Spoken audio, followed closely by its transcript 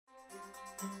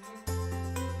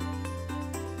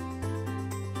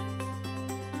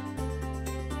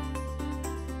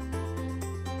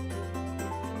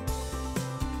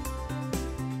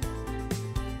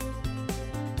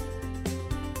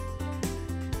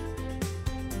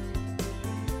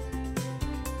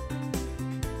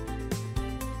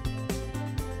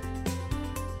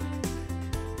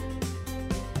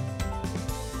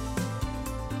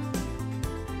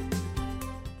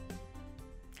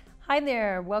Hi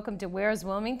there, welcome to Where's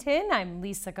Wilmington. I'm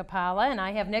Lisa Capalla, and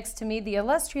I have next to me the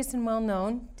illustrious and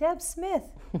well-known Deb Smith.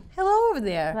 Hello over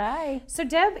there. Hi. So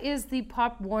Deb is the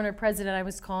Pop Warner president. I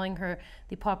was calling her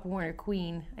the Pop Warner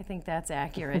queen. I think that's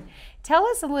accurate. Tell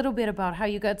us a little bit about how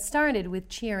you got started with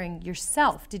cheering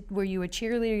yourself. Were you a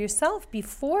cheerleader yourself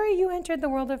before you entered the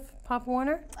world of Pop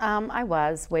Warner? I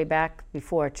was way back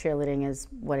before cheerleading is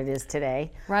what it is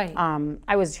today. Right.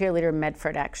 I was a cheerleader in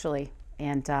Medford actually,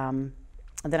 and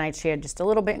then I cheered just a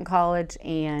little bit in college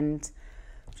and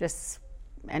just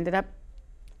ended up,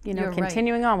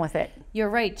 continuing on with it. You're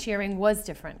right, cheering was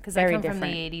different because I come from the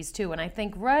 80s too, and I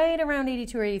think right around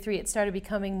 82 or 83 it started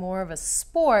becoming more of a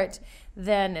sport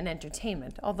than an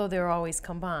entertainment, although they were always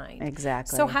combined.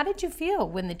 Exactly. So how did you feel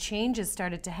when the changes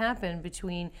started to happen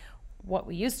between what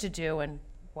we used to do and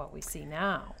what we see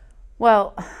now?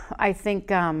 Well, I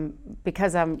think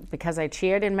because I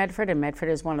cheered in Medford, and Medford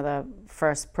is one of the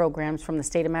first programs from the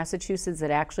state of Massachusetts that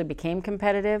actually became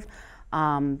competitive,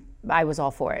 I was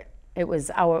all for it. It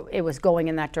was going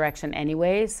in that direction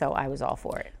anyway, so I was all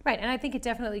for it. Right, and I think it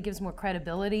definitely gives more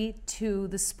credibility to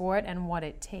the sport and what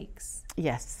it takes.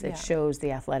 Yes, it shows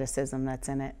the athleticism that's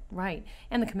in it. Right,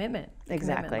 and the commitment.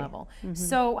 Exactly. Commitment level. Mm-hmm.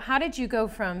 So how did you go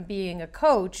from being a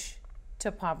coach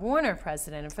to Pop Warner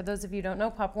president? And for those of you who don't know,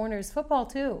 Pop Warner is football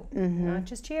too, not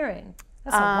just cheering.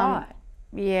 That's a lot.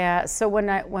 Yeah, so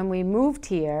when we moved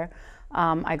here,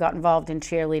 I got involved in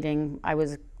cheerleading. I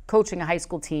was coaching a high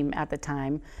school team at the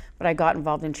time, but I got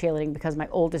involved in cheerleading because my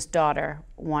oldest daughter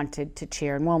wanted to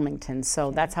cheer in Wilmington. So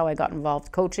that's how I got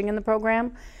involved coaching in the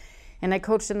program. And I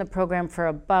coached in the program for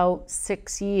about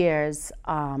 6 years,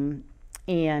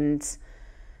 and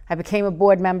I became a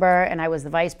board member, and I was the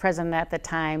vice president at the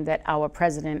time that our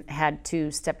president had to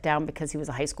step down because he was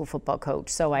a high school football coach.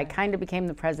 So I kind of became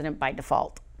the president by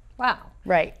default. Wow.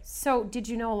 Right. So did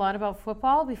you know a lot about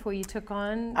football before you took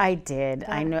on? I did.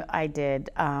 I did.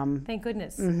 Thank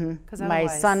goodness. Because my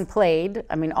son played.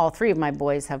 I mean, all three of my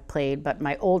boys have played, but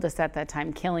my oldest at that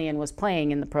time, Killian, was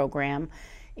playing in the program.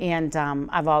 And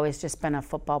I've always just been a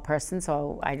football person,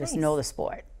 so I just know the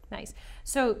sport. Nice.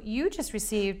 So you just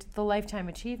received the Lifetime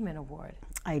Achievement Award.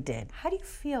 I did. How do you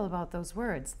feel about those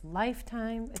words,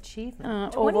 Lifetime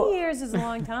Achievement? 20 years is a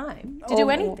long time to do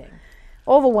anything.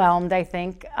 Overwhelmed, I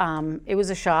think. It was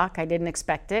a shock. I didn't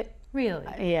expect it.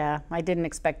 Really? Yeah, I didn't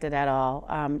expect it at all.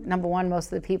 Number one,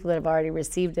 most of the people that have already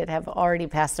received it have already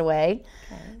passed away.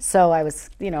 Okay. So I was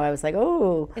like,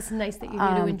 oh. It's nice that you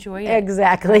knew to enjoy it.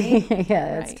 Exactly. Right?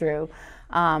 Yeah, that's true.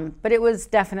 But it was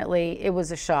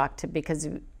a shock because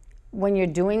when you're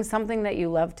doing something that you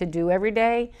love to do every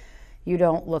day, you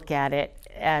don't look at it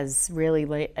as really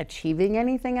like achieving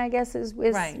anything, I guess is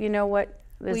right. What.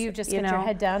 Well, you've just got your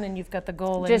head down and you've got the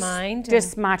goal in mind.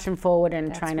 Just marching forward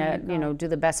and trying to, do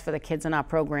the best for the kids in our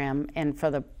program and for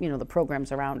the, the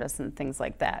programs around us and things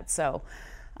like that. So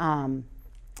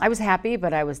I was happy,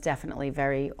 but I was definitely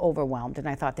very overwhelmed. And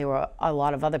I thought there were a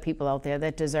lot of other people out there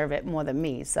that deserve it more than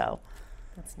me, so.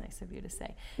 That's nice of you to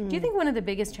say. Do you think one of the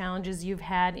biggest challenges you've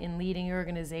had in leading your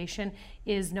organization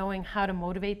is knowing how to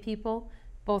motivate people,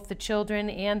 both the children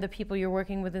and the people you're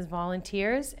working with as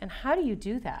volunteers? And how do you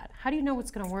do that? How do you know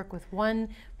what's going to work with one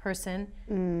person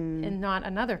and not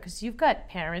another? Because you've got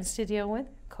parents to deal with,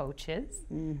 coaches,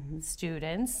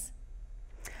 students.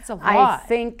 It's a lot. I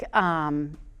think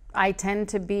I tend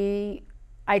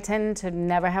to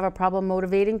never have a problem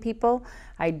motivating people.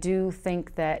 I do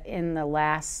think that in the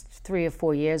last 3 or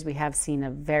 4 years we have seen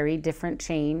a very different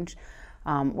change,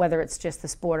 whether it's just the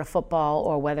sport of football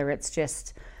or whether it's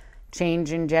just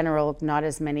change in general, not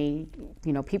as many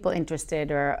people interested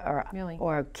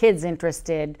or kids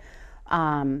interested.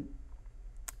 I've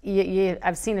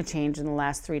seen a change in the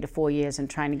last 3 to 4 years in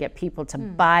trying to get people to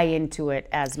buy into it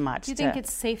as much. Do you think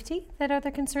it's safety that are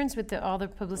the concerns with all the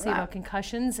publicity about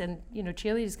concussions? And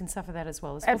cheerleaders can suffer that as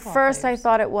well as football At first players. I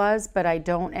thought it was, but I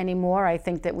don't anymore. I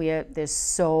think that there's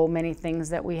so many things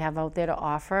that we have out there to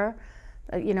offer,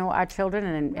 our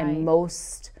children, and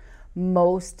most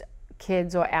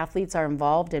kids or athletes are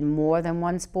involved in more than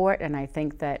one sport, and I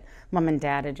think that mom and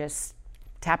dad are just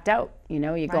tapped out.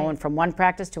 You're going from one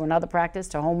practice to another practice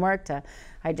to homework to.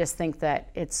 I just think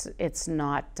that it's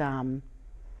not.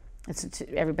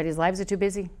 Everybody's lives are too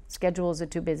busy. Schedules are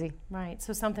too busy. Right.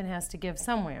 So something has to give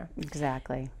somewhere.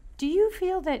 Exactly. Do you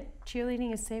feel that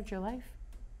cheerleading has saved your life?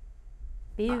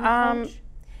 Being a coach?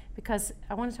 Because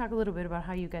I want to talk a little bit about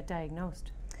how you got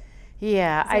diagnosed.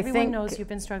 Yeah, I think everyone knows you've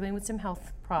been struggling with some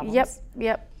health problems.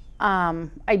 Yep.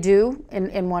 I do.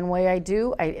 In one way, I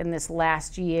do. In this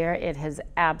last year, it has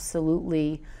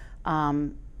absolutely,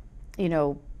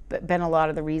 been a lot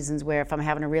of the reasons where if I'm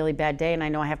having a really bad day and I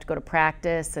know I have to go to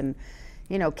practice and,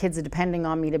 you know, kids are depending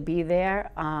on me to be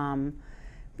there.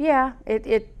 Yeah,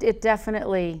 it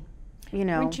definitely, you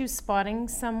know. Weren't you spotting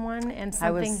someone and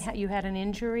something, you had an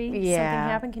injury? Yeah. Something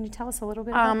happened? Can you tell us a little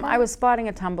bit about that? I was spotting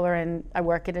a tumbler, and I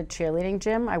work at a cheerleading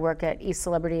gym. I work at East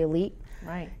Celebrity Elite.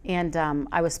 Right. And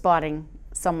I was spotting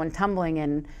someone tumbling,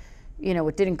 and, you know,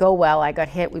 it didn't go well. I got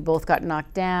hit. We both got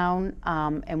knocked down.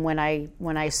 And when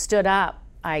I stood up,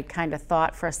 I kind of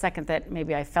thought for a second that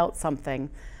maybe I felt something.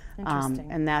 Interesting.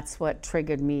 And that's what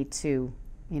triggered me to,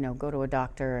 you know, go to a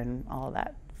doctor and all of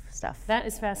that stuff. That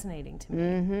is fascinating to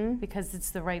me because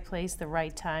it's the right place, the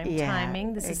right time, Yeah,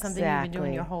 timing. This is something you've been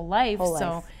doing exactly. your whole life. Whole So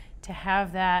life. to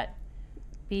have that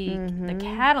be the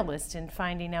catalyst in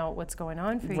finding out what's going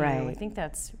on for you, I Right. think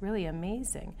that's really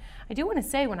amazing. I do want to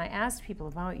say, when I asked people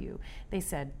about you, they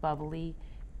said bubbly,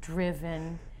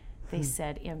 driven, they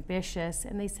said ambitious,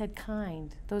 and they said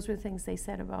kind. Those were things they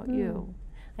said about you.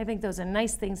 I think those are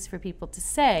nice things for people to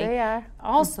say. They are.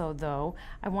 Also, though,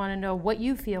 I want to know what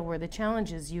you feel were the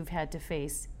challenges you've had to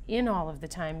face in all of the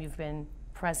time you've been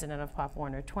president of Pop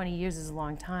Warner. 20 years is a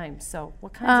long time. So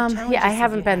what kinds of challenges Yeah, I have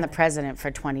haven't you been the had? president for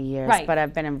 20 years, Right. but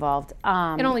I've been involved.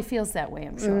 It only feels that way,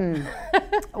 I'm sure.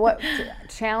 What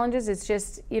challenges? It's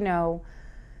just, you know,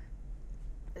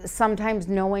 sometimes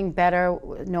knowing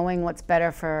what's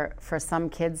better for some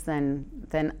kids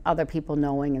than other people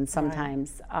knowing, and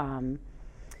sometimes,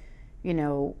 you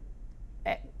know,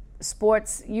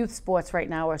 youth sports right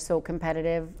now are so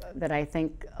competitive that I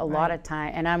think a lot of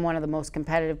time, and I'm one of the most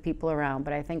competitive people around,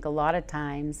 but I think a lot of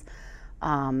times,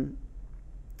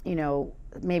 you know,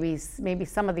 maybe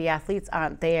some of the athletes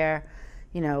aren't there,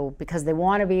 you know, because they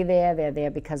want to be there. They're there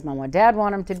because mom or dad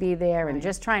want them to be there, and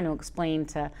just trying to explain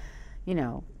to, you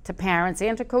know, to parents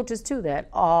and to coaches too, that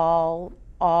all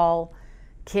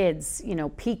kids, you know,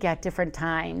 peak at different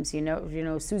times. You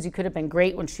know, Susie could have been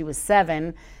great when she was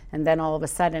 7, and then all of a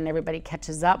sudden everybody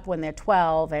catches up when they're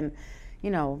 12, and, you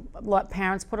know,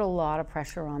 parents put a lot of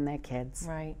pressure on their kids.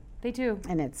 Right. They do.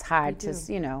 And it's hard to,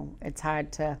 you know, it's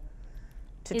hard to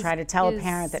try to tell a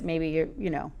parent that maybe you're,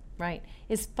 you know. Right.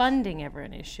 Is funding ever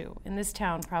an issue? In this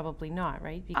town, probably not,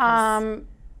 right? Because,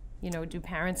 you know, do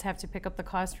parents have to pick up the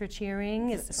cost for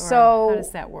cheering? Or how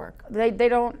does that work? They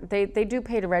don't. They do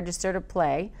pay to register to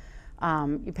play.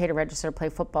 You pay to register to play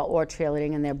football or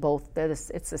cheerleading, and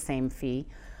it's the same fee.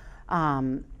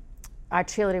 Our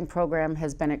cheerleading program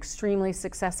has been extremely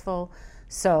successful.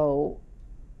 So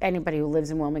anybody who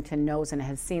lives in Wilmington knows and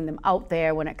has seen them out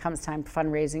there when it comes time for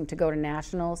fundraising to go to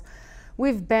nationals.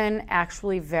 We've been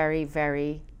actually very,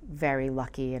 very, very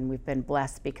lucky, and we've been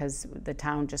blessed because the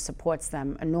town just supports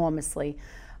them enormously.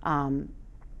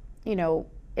 You know,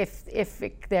 if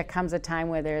there comes a time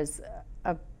where there's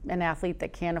an athlete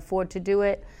that can't afford to do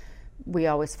it, we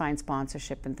always find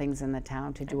sponsorship and things in the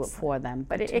town to do it for them.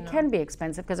 But it can be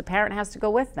expensive because a parent has to go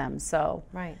with them. So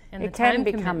right, and it the can time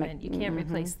become commitment, you can't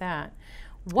replace that.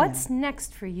 What's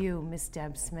next for you, Miss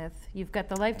Deb Smith? You've got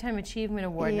the Lifetime Achievement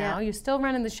Award now. You're still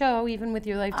running the show, even with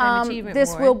your Lifetime Achievement This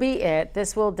Award. will be it.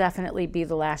 This will definitely be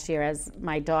the last year, as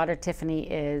my daughter Tiffany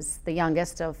is the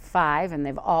youngest of 5, and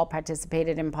they've all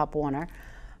participated in Pop Warner.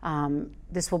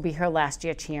 This will be her last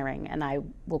year cheering, and I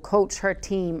will coach her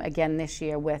team again this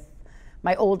year with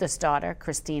my oldest daughter,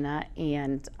 Christina,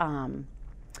 and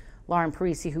Lauren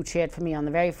Parisi, who cheered for me on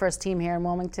the very first team here in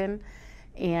Wilmington.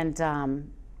 And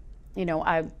you know,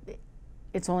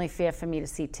 it's only fair for me to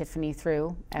see Tiffany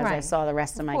through as I saw the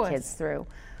rest of my kids through.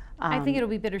 I think it'll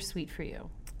be bittersweet for you.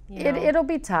 It'll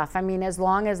be tough. I mean, as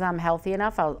long as I'm healthy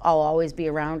enough, I'll always be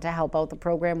around to help out the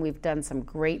program. We've done some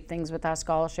great things with our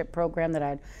scholarship program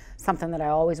something that I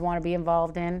always want to be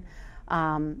involved in.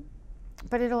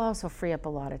 But it'll also free up a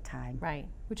lot of time. Right,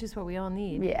 which is what we all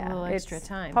need, Yeah, a little extra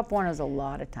time. Pop Warner's a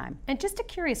lot of time. And just a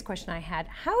curious question I had,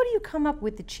 how do you come up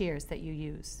with the cheers that you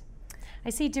use? I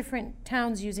see different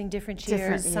towns using different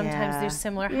cheers. Sometimes they're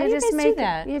similar. How do you guys do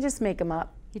that? You just make them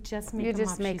up. You just make them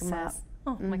up, she says.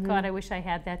 Oh my God, I wish I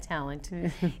had that talent.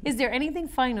 Is there anything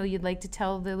final you'd like to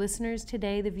tell the listeners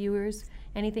today, the viewers?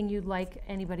 Anything you'd like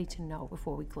anybody to know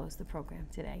before we close the program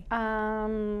today?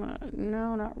 No,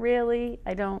 not really.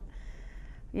 I don't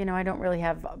really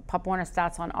have. Pop Warner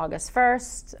starts on August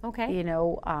 1st. Okay. You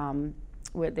know,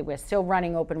 we're still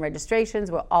running open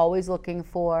registrations. We're always looking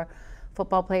for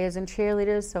football players and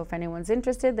cheerleaders. So if anyone's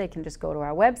interested, they can just go to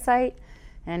our website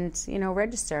and, you know,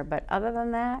 register. But other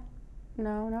than that,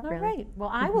 no, not really. All right. Well,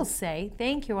 I will say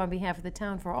thank you on behalf of the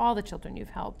town for all the children you've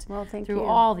helped thank through you.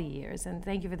 all the years. And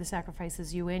thank you for the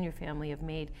sacrifices you and your family have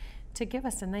made to give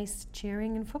us a nice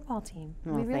cheering and football team.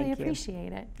 Well, we really thank you.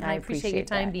 appreciate it. And I I appreciate your appreciate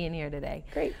time that. being here today.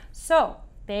 Great. So,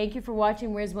 Thank you for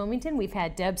watching Where's Wilmington. We've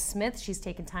had Deb Smith. She's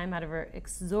taken time out of her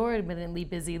exorbitantly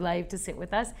busy life to sit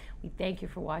with us. We thank you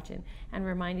for watching and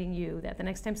reminding you that the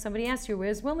next time somebody asks you,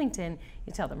 where's Wilmington,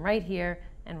 you tell them right here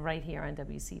and right here on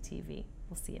WCTV.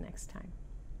 We'll see you next time.